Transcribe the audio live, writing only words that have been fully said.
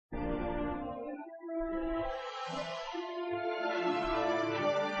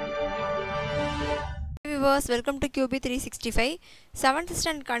viewers, welcome to QB 365 7th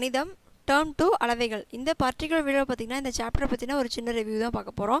standard கணிதம் term 2 அளவைகள். இந்த பர்టిక్యులர் வீடியோ பாத்தீங்கன்னா இந்த சாப்டர் பத்தின ஒரு சின்ன ரிவ்யூ தான்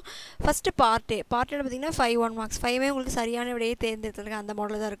பார்க்க போறோம். ஃபர்ஸ்ட் பார்ட் A பார்ட்ல பாத்தீங்கன்னா 5 1 மார்க்ஸ் 5மே உங்களுக்கு சரியான விடையை தேர்ந்தெடுத்துங்க அந்த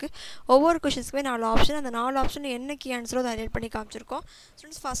மாடல்ல தான் இருக்கு. ஒவ்வொரு क्वेश्चंஸ்க்குமே 4 ஆப்ஷன் அந்த 4 ஆப்ஷன் என்ன கீ ஆன்சரோ அதை ஹைலைட் பண்ணி காமிச்சிருக்கோம்.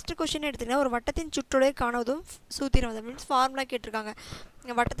 ஸ்டூடண்ட்ஸ் ஃபர்ஸ்ட் क्वेश्चन எடுத்தீங்கன்னா ஒரு வட்டத்தின் சுற்றளவை காணுவதும் சூத்திரம் அது மீன்ஸ் ஃபார்முலா கேட்டிருக்காங்க.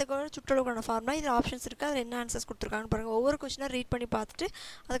 வட்டத்துக்கு சுற்றளவுக்கான ஃபார்முலா இதில் ஆப்ஷன்ஸ் இருக்குது அதில் என்ன ஆன்சர்ஸ் கொடுத்துருக்காங்கன்னு பாருங்கள். ஒவ்வொரு கொஸ்டினாக ரீட் பண்ணி பார்த்துட்டு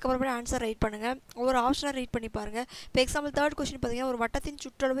அதுக்கப்புறமேட்டு ஆன்சர் ரைட் பண்ணுங்கள். ஒவ்வொரு ஆப்ஷனாக ரீட் பண்ணி பாருங்கள். இப்போ எக்ஸாம்பிள் தேர்ட் கொஸ்டின் பார்த்தீங்கன்னா ஒரு வட்டத்தின்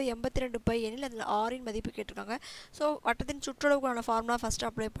சுற்றளவு 82 பை எனில் அதில் ஆரின் மதிப்பு கேட்டிருக்காங்க. ஸோ வட்டத்தின் சுற்றளவுக்கான ஃபார்முலா ஃபஸ்ட்டு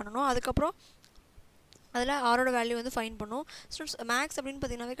அப்ளை பண்ணணும். அதுக்கப்புறம் அதில் ஆரோட வேல்யூ வந்து ஃபைன் பண்ணும். ஸ்டூடெண்ட்ஸ் மேக்ஸ் அப்படின்னு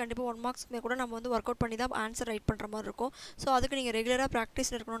பார்த்தீங்கன்னாவே கண்டிப்பாக 1 மார்க்ஸ்மே கூட நம்ம வந்து ஒர்க் அவுட் பண்ணி தான் ஆன்சர் ரைட் பண்ணுற மாதிரி இருக்கும். ஸோ அதுக்கு நீங்கள் ரெகுலராக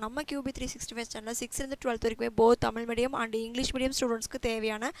ப்ராக்டிஸில் இருக்கணும். நம்ம QB 365 சேனலில் 6th to 12th வரைக்குமே both Tamil medium and English medium ஸ்டூடெண்ட்ஸ்க்கு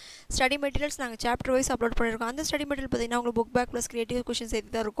தேவையான ஸ்டடி மெட்டீரியல்ஸ் நாங்கள் சாப்டர் வைஸ் அப்லோட் பண்ணியிருக்கோம். அந்த ஸ்டடி மெட்டீரியல் பார்த்தீங்கன்னா உங்களுக்கு book back plus creative questions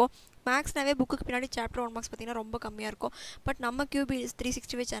சேர்த்து தான் இருக்கும். மேக்ஸ்னாவே புக்கு பின்னாடி சாப்டர் 1 மார்க்ஸ் பார்த்தீங்கன்னா ரொம்ப கம்மியாக இருக்கும். பட் நம்ம QB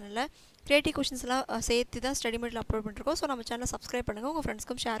 365 சேனலில் கிரியேட்டிவ் கொஷின்ஸ்லாம் சேர்த்து தான் ஸ்டடி மெட்டீரியல் அப்லோட் பண்ணிருக்கோம். ஸோ நம்ம சேனலை சப்ஸ்கிரைப் பண்ணுங்கள், உங்கள்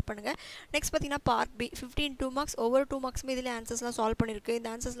ஃப்ரெண்ட்ஸ்க்கும் ஷேர் பண்ணுங்கள். நெக்ஸ்ட் பார்த்தீங்கன்னா பார்ட் B 15 2 மார்க்ஸ் ஒவ்வொரு 2 மார்க்ஸுமே இதில் ஆன்சர்ஸ்லாம் சால்வ் பண்ணியிருக்கு. இந்த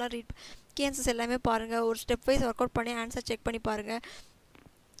ஆன்சர்ஸ்லாம் கீ ஆன்சர்ஸ் எல்லாமே பாருங்கள். ஒரு ஸ்டெப் வைஸ் ஒர்க் அவுட் பண்ணி ஆன்சர் செக் பண்ணி பாருங்கள்.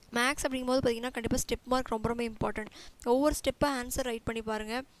 மேக்ஸ் அப்படிங்கும்போது பார்த்தீங்கன்னா கண்டிப்பாக ஸ்டெப் மார்க் ரொம்ப ரொம்ப இம்பார்ட்டன்ட். ஒவ்வொரு ஸ்டெப்பாக ஆன்சர் ரைட் பண்ணி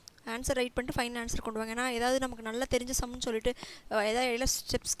பாருங்கள். ஆன்சர் ரைட் பண்ணிட்டு ஃபைனல் ஆன்சர் கொண்டு வாங்க. ஏன்னா ஏதாவது நமக்கு நல்லா தெரிஞ்ச சம்னு சொல்லிட்டு ஏதாவது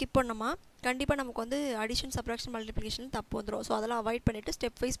ஸ்டெப் ஸ்கிப் பண்ணோமா கண்டிப்பாக நமக்கு வந்து அடிஷன் சப்ராக்ஷன் மல்டிப்ளிகேஷன் தப்பு வந்துடும். ஸோ அதெல்லாம் அவாய்ட் பண்ணிவிட்டு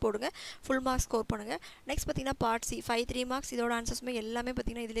ஸ்டெப் வைஸ் போடுங்க. ஃபுல் மார்க்ஸ் ஸ்கோர் பண்ணுங்கள். நெக்ஸ்ட் பார்த்தீங்கன்னா பார்ட் C 5 3 மார்க்ஸ் இதோட ஆன்சர்ஸுமே எல்லாமே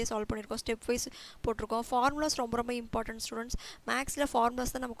பார்த்தீங்கன்னா இதிலே சால்வ் பண்ணியிருக்கோம். ஸ்டெப் வைஸ் போட்டிருக்கோம். ஃபார்முலாஸ் ரொம்ப ரொம்ப இம்பார்ட்டன்ட் ஸ்டூடெண்ட்ஸ். மேக்ஸில்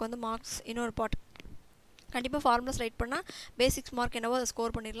ஃபார்முலாஸ் தான் நமக்கு வந்து மார்க்ஸ் இன்னொரு பார்ட். கண்டிப்பாக ஃபார்முலாஸ் ரைட் பண்ணால் பேசிக்ஸ் மார்க் என்னவோ அதை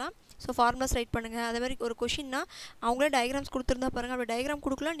ஸ்கோர் பண்ணிடலாம். ஸோ ஃபார்முலாஸ் ரைட் பண்ணுங்கள். அதே மாதிரி ஒரு கொஷின்னா அவங்களே டயக்ராம்ஸ் கொடுத்துருந்தா பாருங்கள். அப்படி டயக்ராம்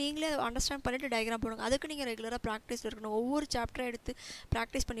கொடுக்கலாம் நீங்களே அண்டர்ஸ்டாண்ட் பண்ணிவிட்டு டயக்ராம் போடுங்க. அதுக்கு நீங்கள் ரெகுலராக ப்ராக்டிஸில் இருக்கணும். ஒவ்வொரு சாப்டராக எடுத்து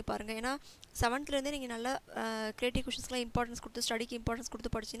ப்ராக்டிஸ் பண்ணி பாருங்கள். ஏன்னா 7th நீங்கள் நல்லா கிரியேட்டிவ் கொஷின்ஸ்லாம் இம்பார்ட்டன்ஸ் கொடுத்து ஸ்டடிக்கு இம்பார்ட்டன்ஸ்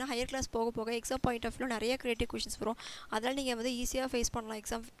கொடுத்து படிச்சிங்கன்னா ஹையர் கிளாஸ் போக போக எக்ஸாம் பாயிண்ட் ஆஃப் வியூ நிறைய கிரியேட்டிவ் கொஷின்ஸ் வரும். அதெல்லாம் நீங்கள் வந்து ஈஸியாக ஃபேஸ் பண்ணலாம்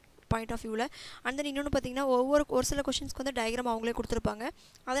எக்ஸாம் பாயிண்ட் ஆஃப் வியூவில். அண்ட் தென் இன்னொன்று பார்த்தீங்கன்னா ஒரு சில கொஷின்ஸ்க்கு வந்து டயக்ராம் அவங்களே கொடுத்துருப்பாங்க.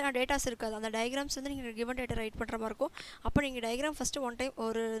 அதில் டேட்டாஸ் இருக்காது. அந்த டயக்ராம்ஸ் வந்து நீங்கள் கிவன் டேட்டா ரைட் பண்ணுற மாதிரி இருக்கும். அப்போ நீங்கள் டயக்ராம் ஃபஸ்ட்டு ஒன் டைம்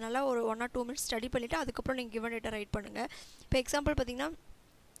ஒரு நல்லா ஒரு 1 or 2 minutes ஸ்டடி பண்ணிவிட்டு அதுக்கப்புறம் நீங்கள் கிவன் டேட்டா ரைட் பண்ணுங்கள். இப்போ எக்ஸாம்பிள் பார்த்தீங்கன்னா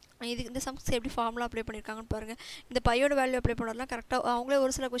இந்த சம்ஸ்க்கு எப்படி ஃபார்முலா அப்ளை பண்ணியிருக்காங்கன்னு பாருங்கள். இந்த பையோட வேல்யூ அப்ளை பண்ணலாம் கரெக்டாக அவங்களே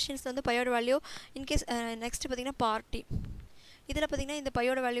ஒரு சில கொஷின்ஸ் வந்து பையோட வேல்யூ இன்கேஸ் நெக்ஸ்ட் பார்த்தீங்கன்னா பார்ட்டி இதில் பார்த்தீங்கன்னா இந்த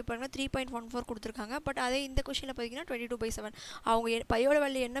பையோட வேல்யூ பாருங்கள் 3.14 கொடுத்துருக்காங்க. பட் அதே இந்த கொஷினில் பார்த்தீங்கன்னா 22/7 அவங்க பையோட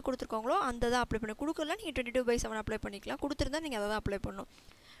வேல்யூ என்ன கொடுத்துருக்காங்களோ அந்த தான் அப்ளை பண்ணணும். கொடுக்கல நீங்கள் 22/7 அப்ளை பண்ணிக்கலாம். கொடுத்துருந்தா நீங்கள் அதை தான் அப்ளை பண்ணணும்.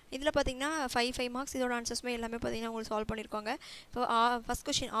 இதில் பார்த்தீங்கன்னா 5 மார்க்ஸ் இதோட ஆன்சர்ஸுமே எல்லாமே பார்த்தீங்கன்னா உங்களுக்கு சால்வ் பண்ணியிருக்காங்க. இப்போ ஃபஸ்ட்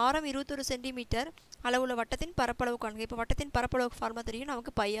கொஷின் ஆரம் 21 சென்டிமீட்டர் அளவுள்ள வட்டத்தின் பரப்பளவு காணுங்க. இப்போ வட்டத்தின் பரப்பளவுக்கு ஃபார்முலா தெரியும்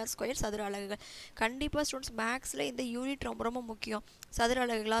நமக்கு πr² சதுர அலகுகள். கண்டிப்பாக ஸ்டூடெண்ட்ஸ் மேக்ஸில் இந்த யூனிட் ரொம்ப ரொம்ப முக்கியம். சதுர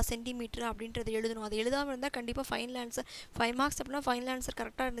அலகுகளா சென்டிமீட்டர் அப்படின்றது எழுதணும். அது எழுதாமல் இருந்தால் கண்டிப்பாக ஃபைனல் ஆன்சர் 5 மார்க்ஸ் அப்படின்னா ஃபைனல் ஆன்சர்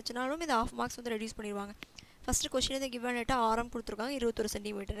கரெக்டாக இருந்துச்சுனாலும் இது 1/2 மார்க்ஸ் வந்து ரெடியூஸ் பண்ணிடுவாங்க. ஃபஸ்ட்டு கொஷின் இந்த கிவன் டேட்டா ஆரம் கொடுத்துருக்காங்க 21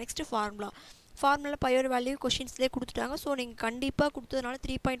 சென்டிமீட்டர். நெக்ஸ்ட்டு ஃபார்முலா பையோட வேல்யூ கொஷின்ஸ்லேயே கொடுத்துட்டாங்க. ஸோ நீங்கள் கண்டிப்பாக கொடுத்ததுனால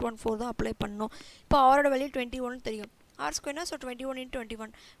 3.14 தான் அப்ளை பண்ணணும். இப்போ ஆரோட வேல்யூ 21 தெரியும். r²னா ஸோ 21 ×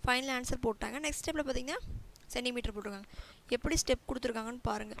 21 ஃபைனல் ஆன்சர் போட்டாங்க. நெக்ஸ்ட் ஸ்டெப்பில் பார்த்தீங்கன்னா சென்டிமீட்டர் போட்டிருக்காங்க. எப்படி ஸ்டெப் கொடுத்துருக்காங்கன்னு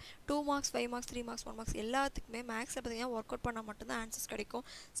பாருங்கள். 2 மார்க்ஸ் 5 மார்க்ஸ் 3 மார்க்ஸ் 1 மார்க்ஸ் எல்லாத்துக்குமே மேக்ஸில் பார்த்தீங்கன்னா ஒர்க் அவுட் பண்ணால் மட்டும்தான் ஆன்சர்ஸ் கிடைக்கும்.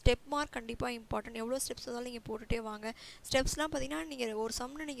 ஸ்டெப் மார்க் கண்டிப்பாக இம்பார்ட்டன்ட். எவ்வளோ ஸ்டெப்ஸ் இருந்தாலும் நீங்கள் போட்டுகிட்டே வாங்க. ஸ்டெப்ஸ்லாம் பார்த்தீங்கன்னா நீங்கள் ஒரு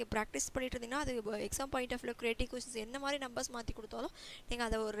சம்னு நீங்கள் ப்ராக்டிஸ் பண்ணிட்டு இருந்தீங்கன்னா அது exam point of view creative questions என்ன மாதிரி நம்பர்ஸ் மாற்றி கொடுத்தாலும் நீங்கள்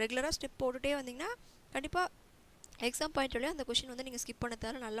அதை ஒரு ரெகுலராக ஸ்டெப் போட்டுகிட்டே வந்தீங்கன்னா கண்டிப்பாக எக்ஸாம் பாயிண்ட்லேயே அந்த கொஷின் வந்து நீங்கள் ஸ்கிப்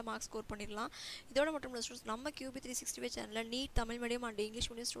பண்ணதால நல்ல மார்க்ஸ் ஸ்கோர் பண்ணிடலாம். இதோட மட்டும் இல்லை ஸ்டூடெண்ட்ஸ் நம்ம QB 365 சேனலில் NEET Tamil medium and English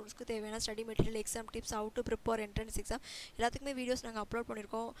medium ஸ்டூடெண்ட்ஸ்க்கு தேவையான study material exam tips how to prepare entrance exam எல்லாத்துக்குமே வீடியோஸ் நாங்கள் அப்லோட்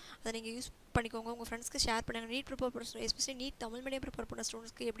பண்ணியிருக்கோம். அதை நீங்கள் யூஸ் பண்ணிக்கோங்க. உங்கள் ஃப்ரெண்ட்ஸ்க்கு ஷேர் பண்ணுங்கள். நீட் ப்ரிப்பேர் பண்ண especially NEET Tamil medium prepare பண்ண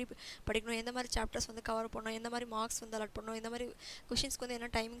ஸ்டூடெண்ட்ஸ்க்கு எப்படி படிக்கணும், எந்த மாதிரி சாப்டர்ஸ் வந்து கவர் பண்ணணும், எந்த மாதிரி மார்க்ஸ் வந்து அலாட் பண்ணணும், எந்த மாதிரி கொஷின்ஸ்க்கு வந்து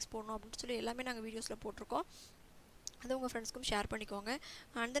என்ன டைமிங்ஸ் போடணும் அப்படின்னு சொல்லி எல்லாமே நாங்கள் வீடியோஸில் போட்டிருக்கோம். அது உங்கள் ஃப்ரெண்ட்ஸ்க்கும் ஷேர் பண்ணிக்கோங்க.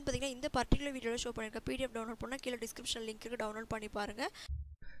 அண்ட் தென் பார்த்தீங்கன்னா இந்த பர்டிகுலர் வீடியோவில் ஷோ பண்ணியிருக்க PDF டவுன்லோட் பண்ணால் கீழே டிஸ்கிரிப்ஷன் லிங்க் இருக்குது, டவுன்லோட் பண்ணி பாருங்கள்.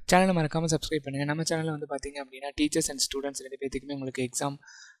 சேனலை மறக்காமல் சப்ஸ்கிரைப் பண்ணுங்கள். நம்ம சேனலில் வந்து பார்த்திங்க அப்படின்னா டீச்சர்ஸ் அண்ட் ஸ்டூடெண்ட்ஸ் 2 பேத்துக்குமே உங்களுக்கு exam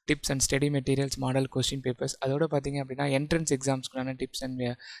tips and study materials model question papers அதோட பார்த்திங்க அப்படின்னா entrance எக்ஸாம்ஸ்க்குள்ளான tips and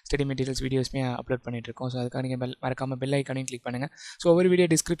study materials வீடியோஸ்மே upload பண்ணிட்டுருக்கோம். ஸோ அதுக்காக நீங்கள் மறக்காமல் பெல் ஐக்கானையும் கிளிக் பண்ணுங்கள். ஸோ ஒவ்வொரு video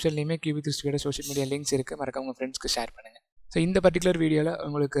டிஸ்கிரிப்ஷன்லையுமே QB 365 social media links இருக்குது. மறக்காம உங்கள் ஃப்ரெண்ட்ஸ்க்கு ஷேர் பண்ணுங்கள். ஸோ இந்த பர்டிகுலர் வீடியோவில்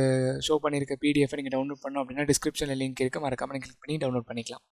உங்களுக்கு ஷோ பண்ணியிருக்க PDF நீங்கள் டவுன்லோட் பண்ணோம் அப்படின்னா டிஸ்கிரிப்ஷனில் லிங்க் இருக்குது. மறக்காமல் நீங்கள் கிளிக் பண்ணி டவுன்லோட் பண்ணிக்கலாம்.